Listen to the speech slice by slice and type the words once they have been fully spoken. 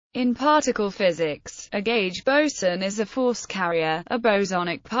In particle physics, a gauge boson is a force carrier, a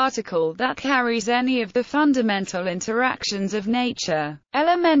bosonic particle that carries any of the fundamental interactions of nature.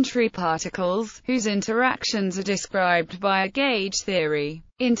 Elementary particles, whose interactions are described by a gauge theory,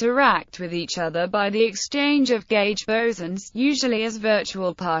 interact with each other by the exchange of gauge bosons, usually as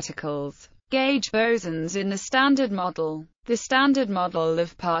virtual particles. Gauge bosons in the Standard Model. The Standard Model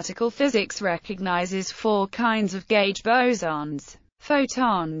of particle physics recognizes four kinds of gauge bosons.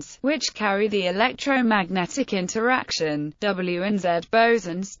 Photons, which carry the electromagnetic interaction, W and Z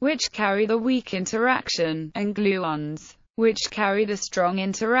bosons, which carry the weak interaction, and gluons, which carry the strong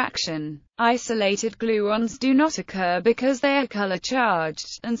interaction. Isolated gluons do not occur because they are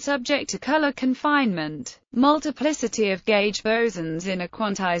color-charged, and subject to color confinement. Multiplicity of gauge bosons in a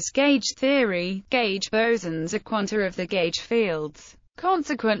quantized gauge theory. Gauge bosons are quanta of the gauge fields.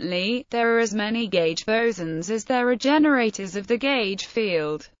 Consequently, there are as many gauge bosons as there are generators of the gauge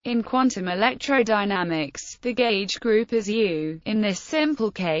field. In quantum electrodynamics, the gauge group is U. In this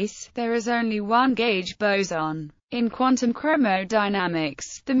simple case, there is only one gauge boson. In quantum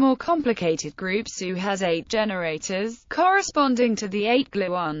chromodynamics, the more complicated group SU has 8 generators, corresponding to the 8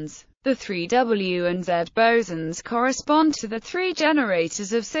 gluons. The 3 W and Z bosons correspond to the 3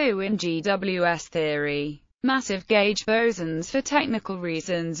 generators of SU in GWS theory. Massive gauge bosons for technical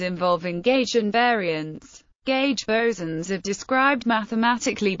reasons involving gauge invariance. Gauge bosons are described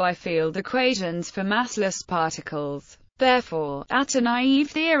mathematically by field equations for massless particles. Therefore, at a naive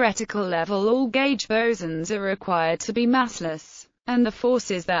theoretical level, all gauge bosons are required to be massless, and the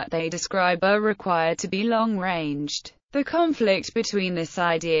forces that they describe are required to be long-ranged. The conflict between this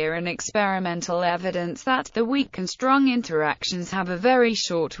idea and experimental evidence that the weak and strong interactions have a very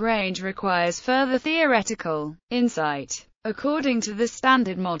short range requires further theoretical insight. According to the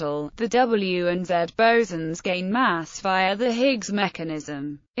Standard Model, the W and Z bosons gain mass via the Higgs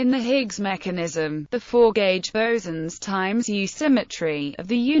mechanism. In the Higgs mechanism, the 4 gauge bosons times U symmetry of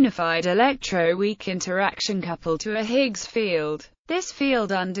the unified electro-weak interaction coupled to a Higgs field. This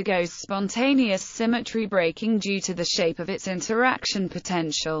field undergoes spontaneous symmetry breaking due to the shape of its interaction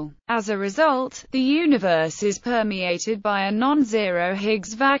potential. As a result, the universe is permeated by a non-zero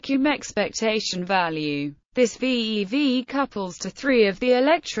Higgs vacuum expectation value. This VEV couples to 3 of the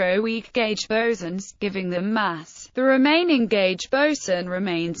electro-weak gauge bosons, giving them mass. The remaining gauge boson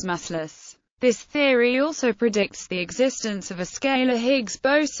remains massless. This theory also predicts the existence of a scalar Higgs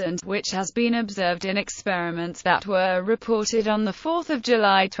boson, which has been observed in experiments that were reported on 4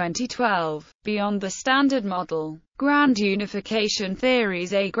 July 2012. Beyond the Standard Model. Ground unification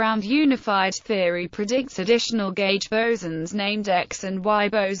theories. A ground unified theory predicts additional gauge bosons named X and Y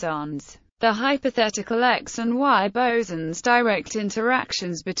bosons. The hypothetical X and Y bosons direct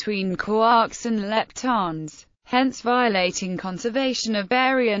interactions between quarks and leptons, hence violating conservation of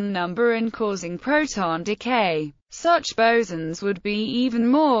baryon number and causing proton decay. Such bosons would be even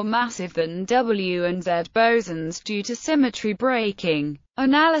more massive than W and Z bosons due to symmetry breaking.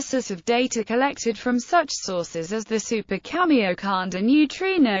 Analysis of data collected from such sources as the Super Kamiokande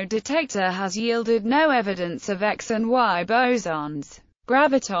neutrino detector has yielded no evidence of X and Y bosons.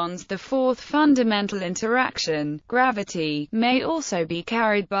 Gravitons. The fourth fundamental interaction, gravity, may also be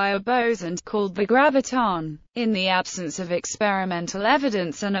carried by a boson, called the graviton. In the absence of experimental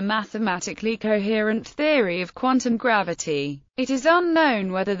evidence and a mathematically coherent theory of quantum gravity, it is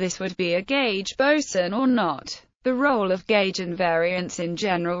unknown whether this would be a gauge boson or not. The role of gauge invariance in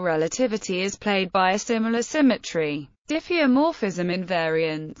general relativity is played by a similar symmetry. Diffeomorphism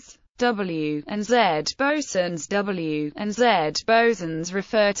invariance. W and Z bosons. W and Z bosons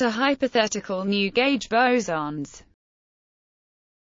refer to hypothetical new gauge bosons.